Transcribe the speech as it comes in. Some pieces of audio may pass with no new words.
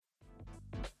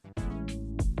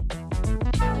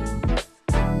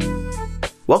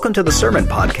Welcome to the Sermon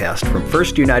Podcast from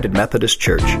First United Methodist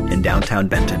Church in downtown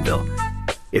Bentonville.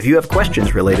 If you have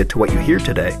questions related to what you hear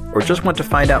today, or just want to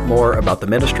find out more about the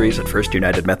ministries at First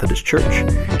United Methodist Church,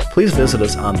 please visit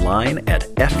us online at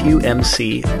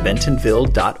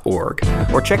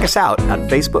fumcbentonville.org or check us out on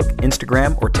Facebook,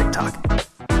 Instagram, or TikTok.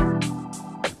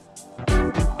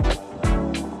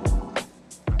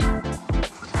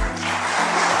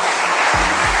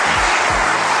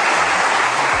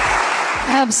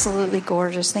 Absolutely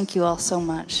gorgeous. Thank you all so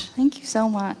much. Thank you so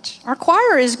much. Our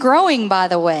choir is growing, by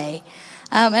the way.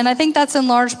 And I think that's in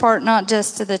large part not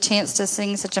just to the chance to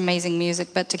sing such amazing music,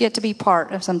 but to get to be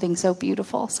part of something so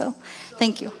beautiful. So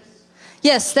thank you.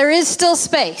 Yes, there is still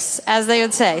space, as they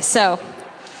would say. So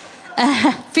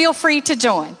feel free to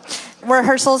join.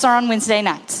 Rehearsals are on Wednesday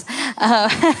nights.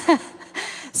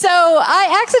 So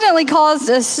I accidentally caused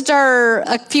a stir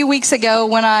a few weeks ago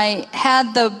when I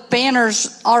had the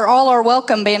banners, all our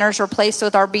welcome banners replaced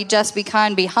with our Be Just, Be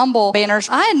Kind, Be Humble banners.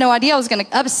 I had no idea I was going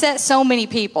to upset so many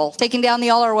people. Taking down the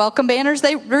all our welcome banners,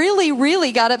 they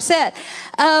really got upset.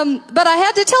 But I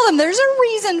had to tell them there's a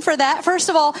reason for that. First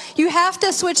of all, you have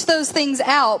to switch those things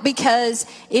out because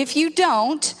if you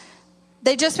don't,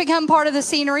 they just become part of the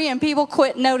scenery and people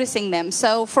quit noticing them.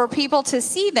 So for people to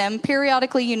see them,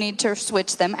 periodically you need to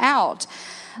switch them out.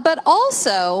 But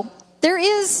also, there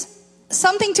is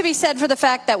something to be said for the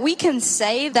fact that we can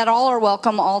say that all are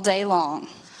welcome all day long.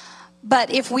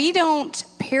 But if we don't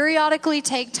periodically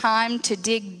take time to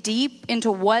dig deep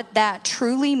into what that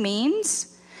truly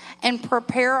means and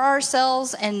prepare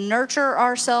ourselves and nurture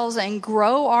ourselves and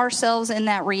grow ourselves in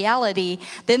that reality,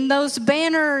 then those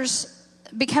banners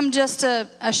become just a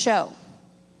show,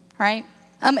 right?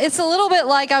 It's a little bit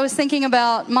like I was thinking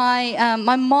about my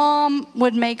mom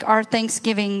would make our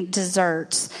Thanksgiving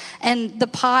desserts, and the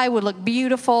pie would look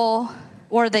beautiful,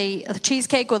 or the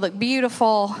cheesecake would look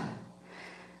beautiful,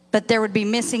 but there would be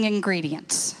missing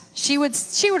ingredients. She would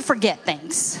forget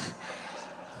things.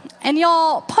 And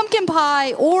y'all, pumpkin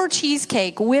pie or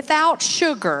cheesecake without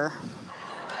sugar,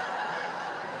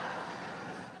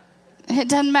 it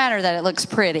doesn't matter that it looks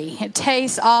pretty. It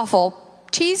tastes awful.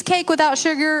 Cheesecake without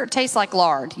sugar tastes like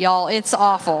lard, y'all. It's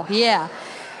awful. Yeah.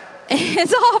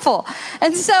 It's awful.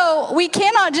 And so we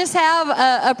cannot just have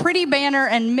a pretty banner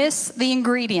and miss the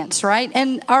ingredients, right?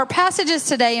 And our passages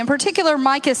today, in particular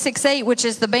Micah 6:8, which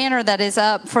is the banner that is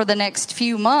up for the next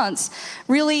few months,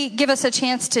 really give us a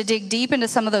chance to dig deep into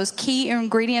some of those key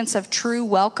ingredients of true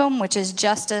welcome, which is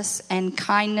justice and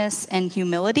kindness and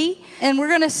humility. And we're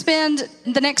going to spend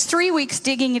the next 3 weeks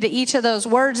digging into each of those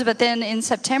words, but then in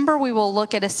September we will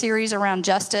look at a series around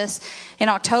justice, in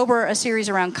October a series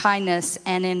around kindness,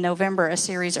 and in November a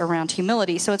series around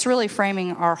humility. So it's really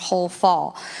framing our whole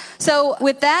fall. So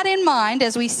with that in mind,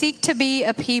 as we seek to be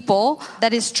a people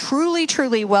that is truly,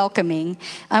 truly welcoming,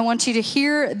 I want you to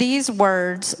hear these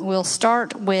words. We'll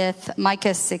start with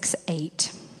Micah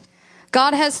 6:8.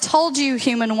 God has told you,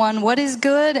 human one, what is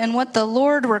good and what the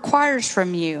Lord requires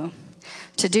from you: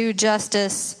 to do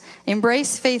justice,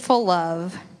 embrace faithful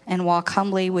love, and walk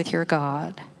humbly with your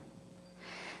God.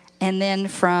 And then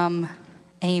from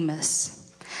Amos: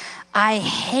 I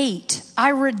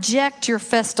reject your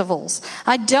festivals.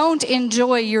 I don't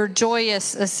enjoy your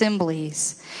joyous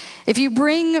assemblies. If you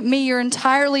bring me your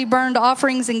entirely burned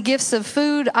offerings and gifts of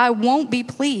food, I won't be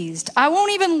pleased. I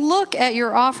won't even look at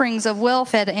your offerings of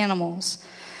well-fed animals.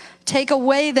 Take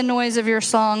away the noise of your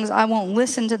songs. I won't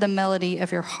listen to the melody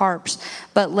of your harps,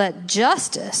 but let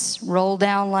justice roll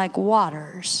down like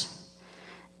waters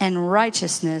and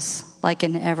righteousness like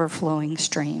an ever-flowing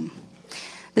stream.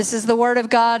 This is the word of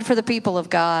God for the people of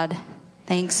God.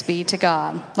 Thanks be to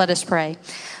God. Let us pray.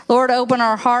 Lord, open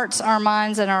our hearts, our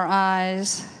minds, and our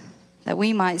eyes that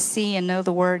we might see and know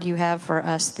the word you have for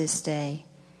us this day.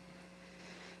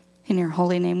 In your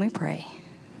holy name we pray.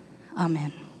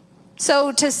 Amen.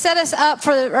 So to set us up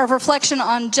for a reflection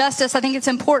on justice, I think it's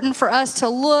important for us to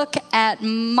look at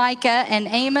Micah and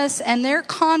Amos and their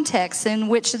contexts in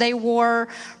which they were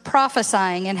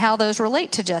prophesying and how those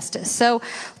relate to justice. So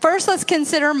first, let's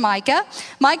consider Micah.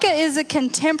 Micah is a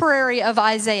contemporary of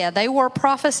Isaiah. They were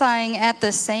prophesying at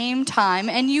the same time,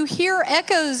 and you hear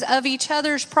echoes of each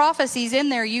other's prophecies in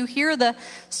there. You hear the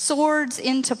swords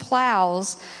into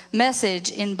plows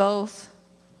message in both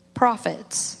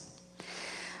prophets.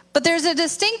 But there's a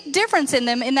distinct difference in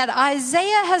them in that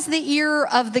Isaiah has the ear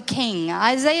of the king.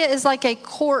 Isaiah is like a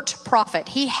court prophet.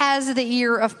 He has the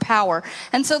ear of power.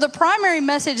 And so the primary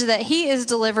message that he is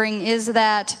delivering is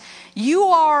that you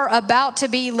are about to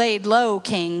be laid low,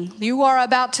 king. You are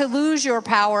about to lose your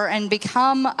power and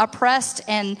become oppressed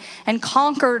and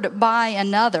conquered by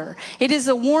another. It is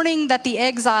a warning that the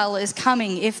exile is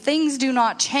coming. If things do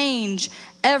not change,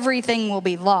 everything will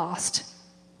be lost.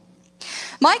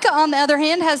 Micah, on the other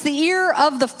hand, has the ear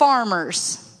of the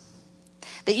farmers,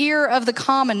 the ear of the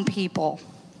common people.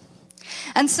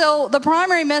 And so the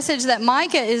primary message that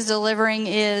Micah is delivering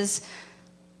is,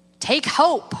 take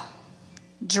hope.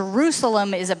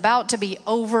 Jerusalem is about to be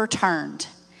overturned.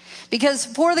 Because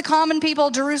for the common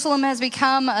people, Jerusalem has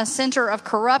become a center of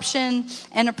corruption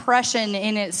and oppression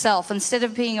in itself. Instead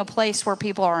of being a place where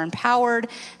people are empowered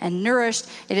and nourished,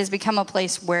 it has become a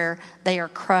place where they are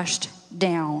crushed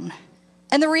down.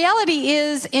 And the reality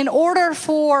is, in order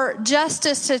for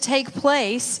justice to take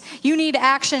place, you need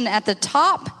action at the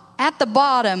top, at the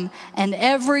bottom, and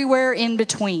everywhere in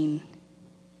between.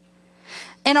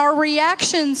 And our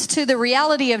reactions to the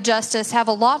reality of justice have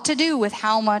a lot to do with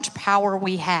how much power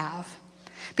we have.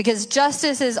 Because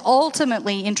justice is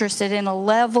ultimately interested in a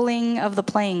leveling of the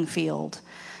playing field,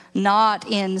 not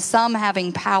in some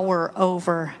having power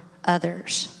over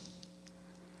others.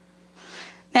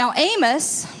 Now,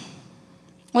 Amos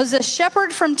was a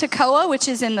shepherd from Tekoa, which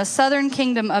is in the southern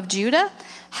kingdom of Judah.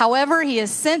 However, he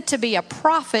is sent to be a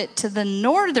prophet to the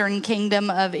northern kingdom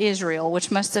of Israel,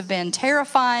 which must have been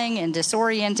terrifying and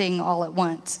disorienting all at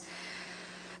once.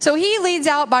 So he leads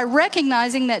out by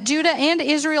recognizing that Judah and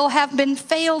Israel have been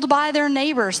failed by their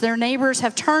neighbors. Their neighbors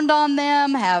have turned on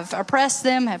them, have oppressed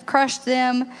them, have crushed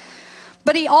them.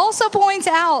 But he also points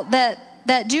out that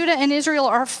Judah and Israel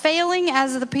are failing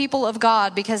as the people of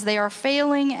God because they are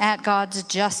failing at God's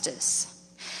justice.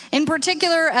 In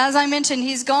particular, as I mentioned,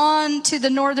 he's gone to the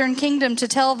northern kingdom to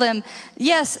tell them,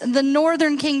 yes, the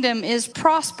northern kingdom is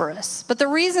prosperous. But the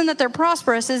reason that they're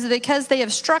prosperous is because they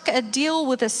have struck a deal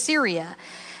with Assyria.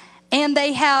 And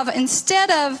they have, instead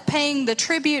of paying the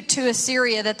tribute to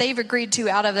Assyria that they've agreed to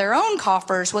out of their own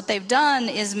coffers, what they've done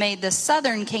is made the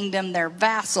southern kingdom their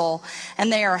vassal,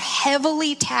 and they are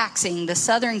heavily taxing the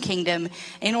southern kingdom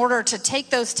in order to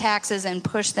take those taxes and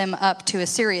push them up to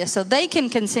Assyria so they can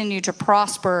continue to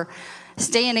prosper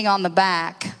standing on the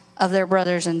back of their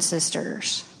brothers and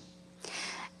sisters.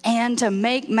 And to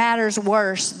make matters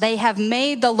worse, they have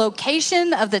made the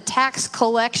location of the tax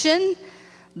collection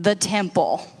the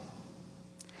temple.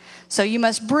 So you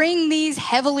must bring these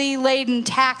heavily laden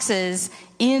taxes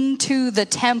into the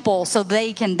temple so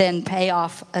they can then pay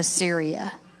off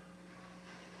Assyria.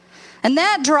 And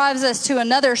that drives us to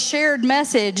another shared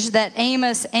message that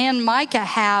Amos and Micah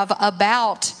have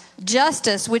about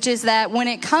justice, which is that when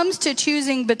it comes to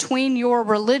choosing between your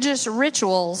religious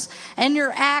rituals and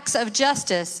your acts of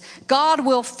justice, God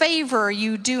will favor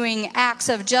you doing acts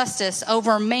of justice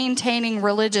over maintaining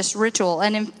religious ritual.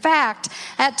 And in fact,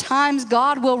 at times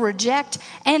God will reject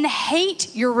and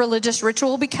hate your religious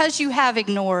ritual because you have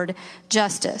ignored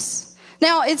justice.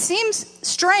 Now, it seems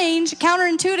strange,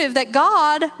 counterintuitive, that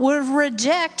God would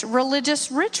reject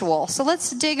religious ritual. So let's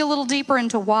dig a little deeper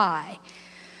into why.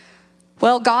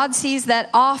 Well, God sees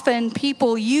that often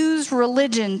people use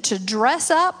religion to dress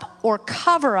up or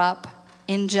cover up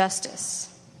injustice.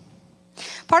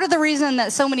 Part of the reason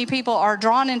that so many people are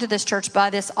drawn into this church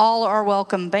by this all are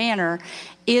welcome banner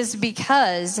is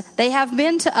because they have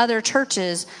been to other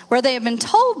churches where they have been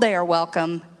told they are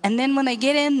welcome, and then when they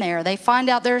get in there, they find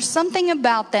out there's something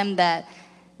about them that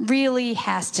really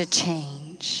has to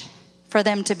change for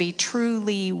them to be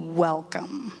truly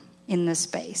welcome in this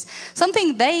space.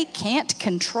 Something they can't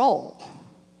control.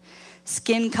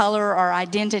 Skin color or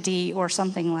identity or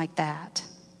something like that.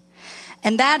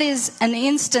 And that is an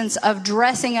instance of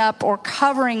dressing up or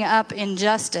covering up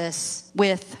injustice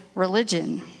with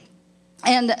religion.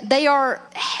 And they are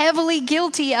heavily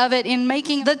guilty of it in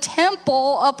making the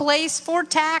temple a place for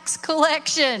tax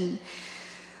collection.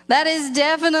 That is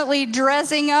definitely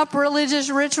dressing up religious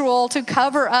ritual to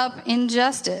cover up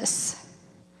injustice.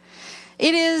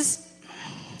 It is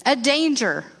a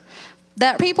danger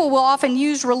that people will often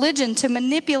use religion to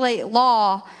manipulate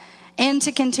law and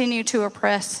to continue to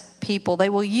oppress people. They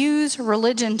will use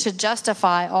religion to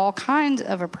justify all kinds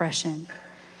of oppression.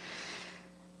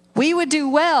 We would do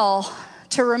well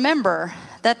to remember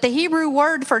that the Hebrew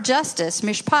word for justice,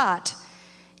 mishpat,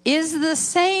 is the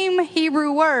same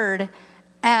Hebrew word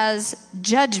as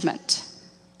judgment.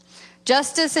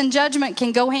 Justice and judgment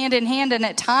can go hand in hand, and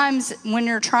at times when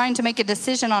you're trying to make a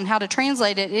decision on how to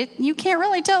translate it, you can't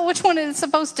really tell which one it's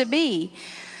supposed to be.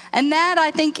 And that,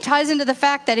 I think, ties into the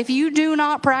fact that if you do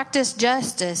not practice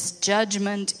justice,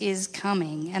 judgment is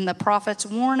coming. And the prophets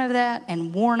warn of that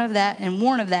and warn of that and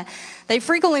warn of that. They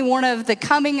frequently warn of the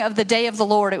coming of the day of the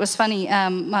Lord. It was funny,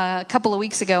 a couple of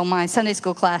weeks ago, my Sunday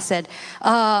school class said,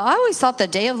 I always thought the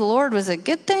day of the Lord was a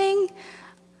good thing.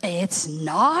 It's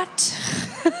not.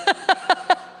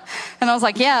 And I was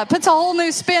like, yeah, it puts a whole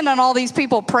new spin on all these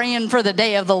people praying for the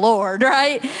day of the Lord,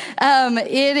 right?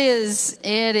 It is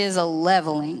a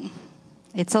leveling.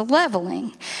 It's a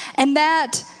leveling. And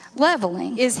that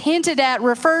leveling is hinted at,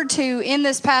 referred to in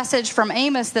this passage from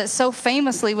Amos that so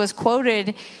famously was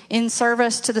quoted in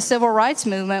service to the civil rights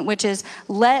movement, which is,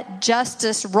 let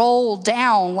justice roll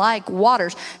down like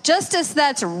waters. Justice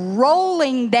that's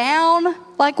rolling down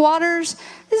like waters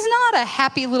is not a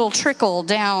happy little trickle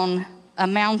down a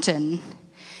mountain.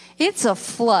 It's a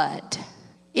flood.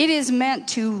 It is meant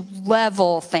to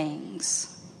level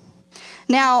things.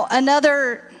 Now,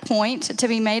 another point to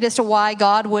be made as to why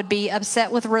God would be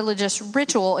upset with religious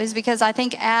ritual is because I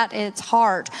think at its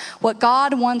heart, what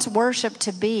God wants worship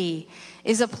to be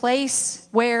is a place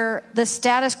where the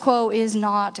status quo is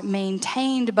not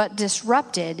maintained but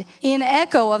disrupted, in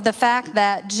echo of the fact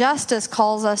that justice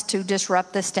calls us to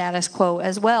disrupt the status quo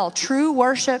as well. True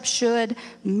worship should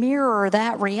mirror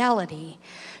that reality,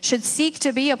 should seek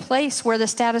to be a place where the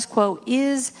status quo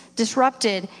is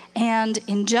disrupted and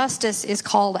injustice is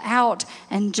called out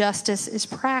and justice is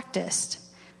practiced.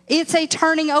 It's a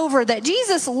turning over that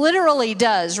Jesus literally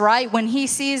does, right? When he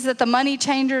sees that the money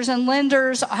changers and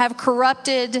lenders have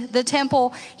corrupted the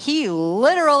temple, he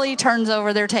literally turns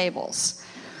over their tables.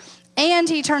 And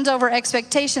he turns over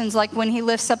expectations, like when he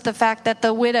lifts up the fact that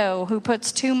the widow who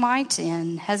puts 2 mites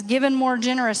in has given more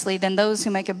generously than those who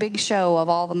make a big show of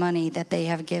all the money that they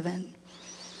have given.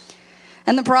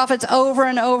 And the prophets over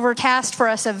and over cast for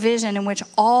us a vision in which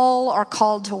all are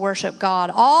called to worship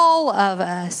God, all of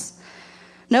us.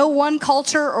 No one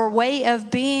culture or way of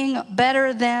being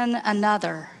better than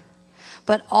another,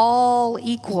 but all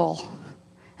equal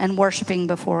and worshiping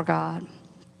before God.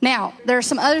 Now, there are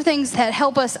some other things that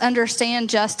help us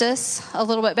understand justice a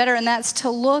little bit better, and that's to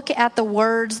look at the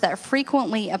words that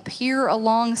frequently appear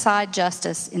alongside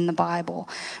justice in the Bible.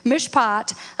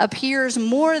 Mishpat appears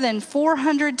more than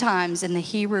 400 times in the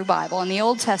Hebrew Bible. In the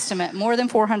Old Testament, more than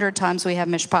 400 times we have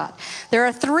mishpat. There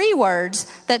are 3 words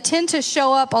that tend to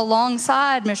show up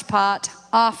alongside mishpat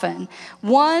often.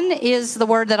 One is the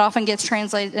word that often gets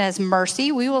translated as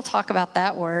mercy. We will talk about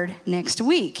that word next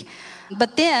week.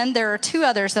 But then there are 2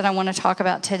 others that I want to talk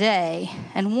about today.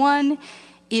 And one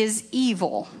is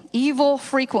evil. Evil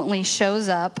frequently shows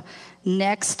up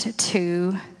next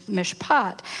to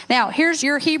mishpat. Now, here's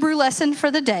your Hebrew lesson for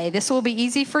the day. This will be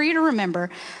easy for you to remember.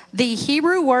 The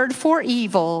Hebrew word for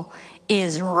evil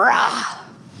is ra.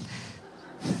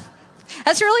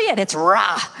 That's really it. It's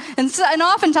ra. And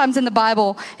oftentimes in the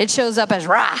Bible, it shows up as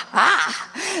ra.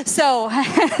 So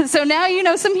now you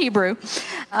know some Hebrew.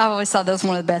 I always thought that was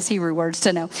one of the best Hebrew words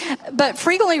to know. But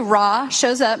frequently, ra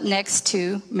shows up next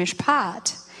to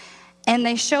mishpat. And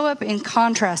they show up in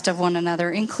contrast of one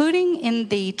another, including in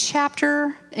the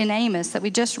chapter in Amos that we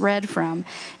just read from.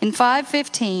 In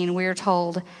 5:15, we are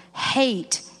told,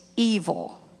 hate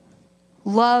evil,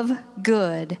 love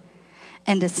good,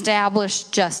 and establish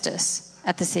justice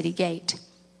at the city gate.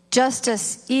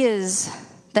 Justice is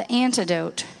the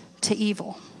antidote to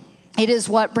evil. It is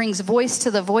what brings voice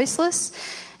to the voiceless.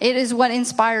 It is what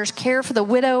inspires care for the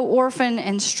widow, orphan,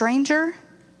 and stranger.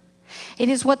 It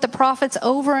is what the prophets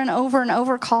over and over and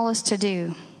over call us to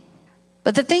do.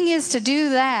 But the thing is, to do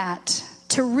that,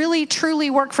 to really truly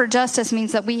work for justice,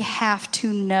 means that we have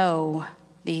to know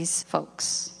these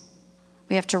folks.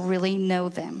 We have to really know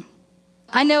them.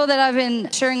 I know that I've been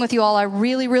sharing with you all, I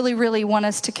really, really, really want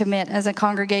us to commit as a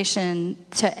congregation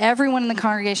to everyone in the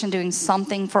congregation doing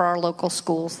something for our local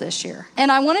schools this year. And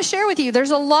I want to share with you,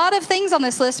 there's a lot of things on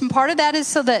this list, and part of that is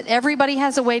so that everybody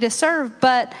has a way to serve,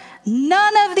 but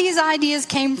none of these ideas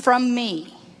came from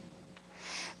me.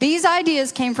 These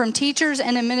ideas came from teachers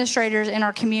and administrators in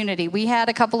our community. We had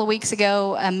a couple of weeks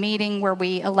ago a meeting where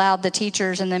we allowed the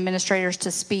teachers and the administrators to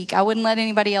speak. I wouldn't let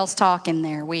anybody else talk in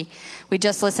there. We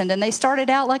just listened, and they started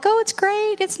out like, oh, it's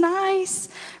great, it's nice,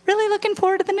 really looking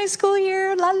forward to the new school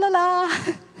year, la, la, la.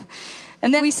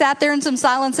 And then we sat there in some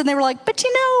silence, and they were like, but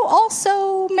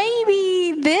also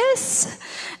maybe this.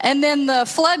 And then the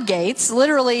floodgates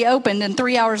literally opened, and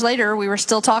 3 hours later, we were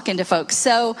still talking to folks.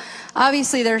 So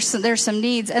obviously there's some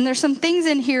needs, and there's some things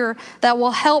in here that will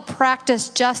help practice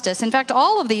justice. In fact,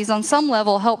 all of these on some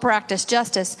level help practice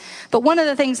justice. But one of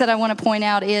the things that I want to point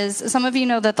out is some of you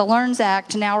know that the LEARNS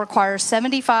Act now requires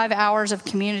 75 hours of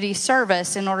community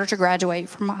service in order to graduate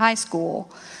from high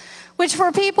school. which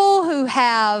for people who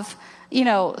have,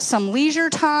 some leisure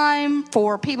time,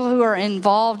 for people who are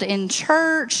involved in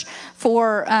church,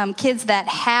 for kids that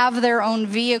have their own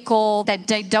vehicle, that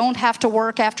they don't have to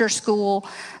work after school,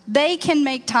 they can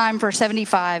make time for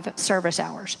 75 service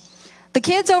hours. The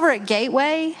kids over at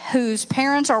Gateway, whose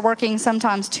parents are working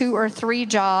sometimes 2 or 3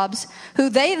 jobs, who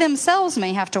they themselves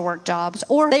may have to work jobs,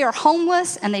 or they are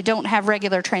homeless and they don't have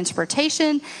regular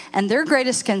transportation, and their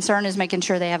greatest concern is making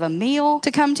sure they have a meal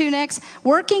to come to next,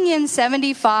 working in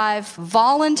 75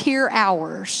 volunteer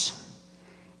hours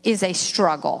is a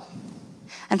struggle.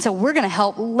 And so we're going to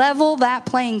help level that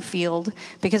playing field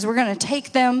because we're going to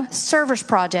take them service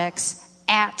projects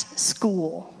at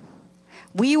school.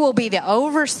 We will be the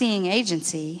overseeing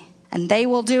agency, and they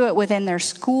will do it within their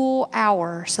school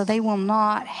hour, so they will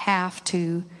not have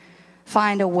to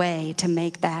find a way to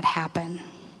make that happen.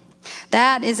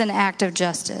 That is an act of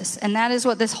justice, and that is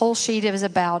what this whole sheet is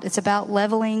about. It's about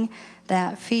leveling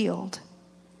that field.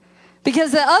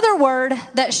 Because the other word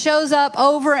that shows up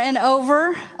over and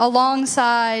over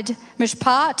alongside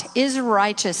mishpat is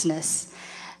righteousness,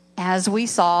 as we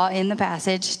saw in the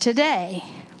passage today.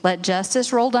 Let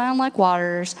justice roll down like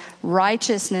waters,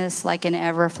 righteousness like an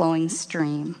ever-flowing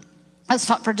stream. Let's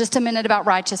talk for just a minute about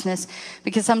righteousness,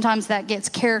 because sometimes that gets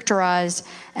characterized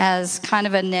as kind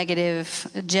of a negative,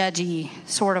 judgy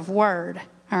sort of word,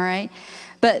 all right?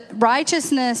 But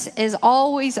righteousness is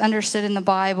always understood in the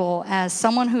Bible as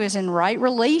someone who is in right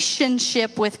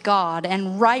relationship with God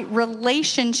and right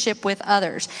relationship with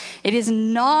others. It is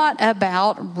not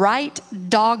about right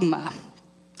dogma.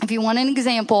 If you want an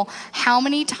example, how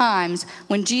many times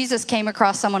when Jesus came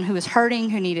across someone who was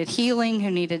hurting, who needed healing, who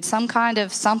needed some kind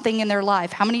of something in their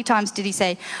life, how many times did he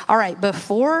say, all right,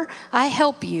 before I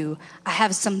help you, I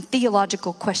have some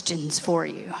theological questions for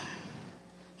you?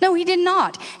 No, he did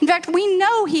not. In fact, we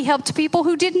know he helped people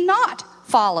who did not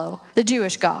follow the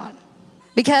Jewish God,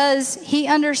 because he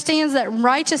understands that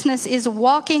righteousness is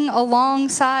walking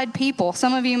alongside people.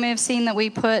 Some of you may have seen that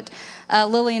we put a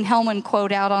Lillian Hellman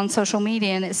quote out on social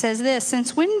media, and it says this: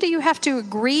 since when do you have to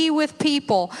agree with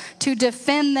people to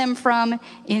defend them from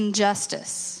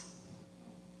injustice?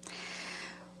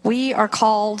 We are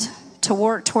called to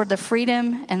work toward the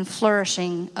freedom and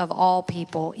flourishing of all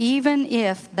people, even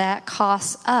if that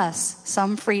costs us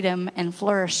some freedom and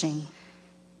flourishing.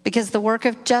 Because the work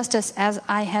of justice, as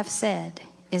I have said,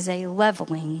 is a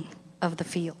leveling of the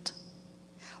field.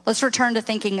 Let's return to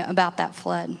thinking about that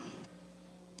flood.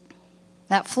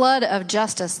 That flood of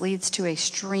justice leads to a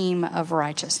stream of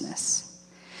righteousness.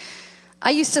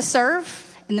 I used to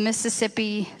serve in the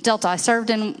Mississippi Delta. I served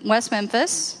in West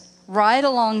Memphis, right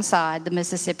alongside the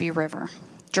Mississippi River.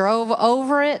 Drove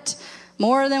over it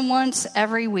more than once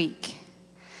every week,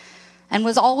 and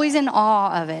was always in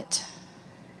awe of it,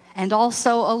 and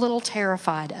also a little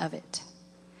terrified of it,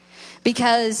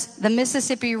 because the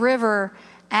Mississippi River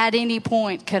at any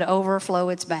point could overflow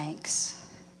its banks.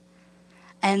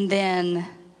 And then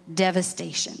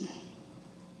devastation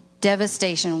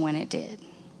when it did.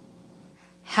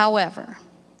 However,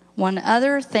 one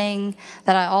other thing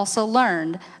that I also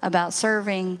learned about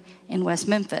serving in West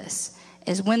Memphis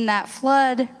is when that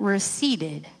flood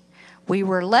receded, we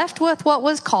were left with what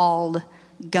was called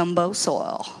gumbo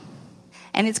soil.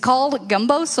 And it's called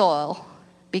gumbo soil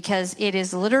because it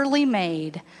is literally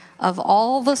made of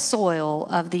all the soil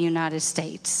of the United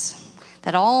States.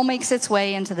 That all makes its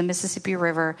way into the Mississippi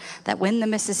River, that when the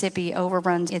Mississippi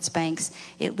overruns its banks,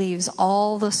 it leaves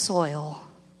all the soil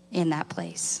in that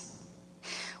place,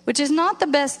 which is not the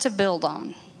best to build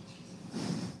on.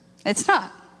 It's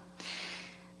not.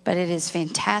 But it is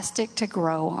fantastic to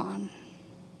grow on.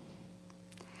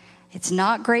 It's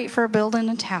not great for building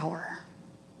a tower,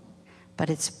 but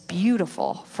it's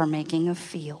beautiful for making a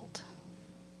field.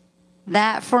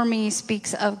 That, for me,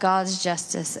 speaks of God's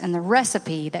justice and the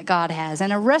recipe that God has.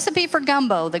 And a recipe for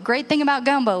gumbo, the great thing about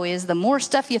gumbo is the more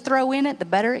stuff you throw in it, the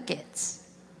better it gets.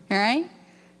 All right?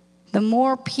 The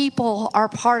more people are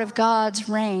part of God's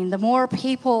reign, the more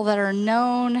people that are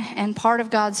known and part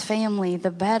of God's family,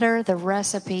 the better the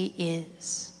recipe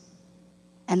is.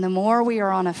 And the more we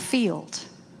are on a field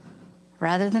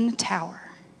rather than a tower,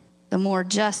 the more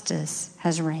justice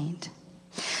has reigned.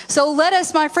 So let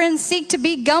us, my friends, seek to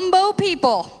be gumbo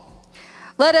people.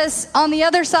 Let us, on the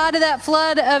other side of that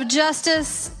flood of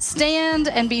justice, stand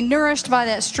and be nourished by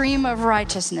that stream of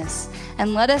righteousness.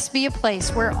 And let us be a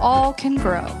place where all can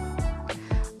grow,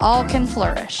 all can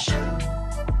flourish,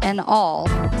 and all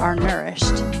are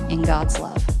nourished in God's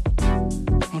love.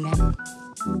 Amen.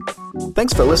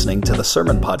 Thanks for listening to the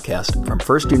Sermon Podcast from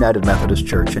First United Methodist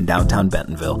Church in downtown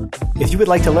Bentonville. If you would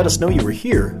like to let us know you were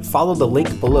here, follow the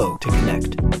link below to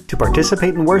connect. To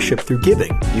participate in worship through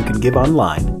giving, you can give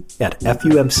online at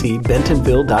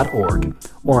fumcbentonville.org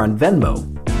or on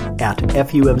Venmo at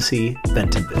FUMC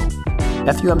Bentonville.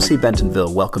 FUMC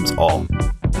Bentonville welcomes all.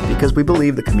 Because we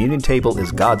believe the communion table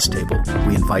is God's table,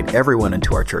 we invite everyone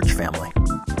into our church family.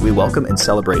 We welcome and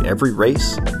celebrate every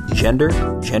race, gender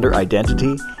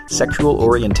identity, sexual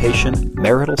orientation,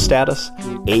 marital status,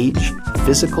 age,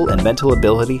 physical and mental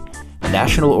ability,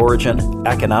 national origin,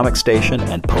 economic station,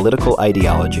 and political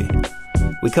ideology.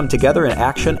 We come together in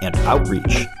action and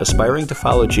outreach, aspiring to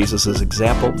follow Jesus'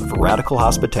 example of radical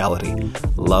hospitality,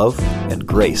 love, and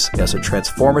grace as a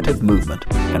transformative movement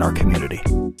in our community.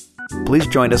 Please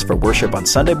join us for worship on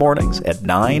Sunday mornings at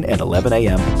 9 and 11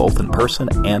 a.m., both in person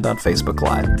and on Facebook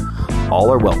Live.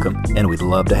 All are welcome, and we'd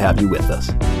love to have you with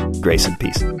us. Grace and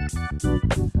peace.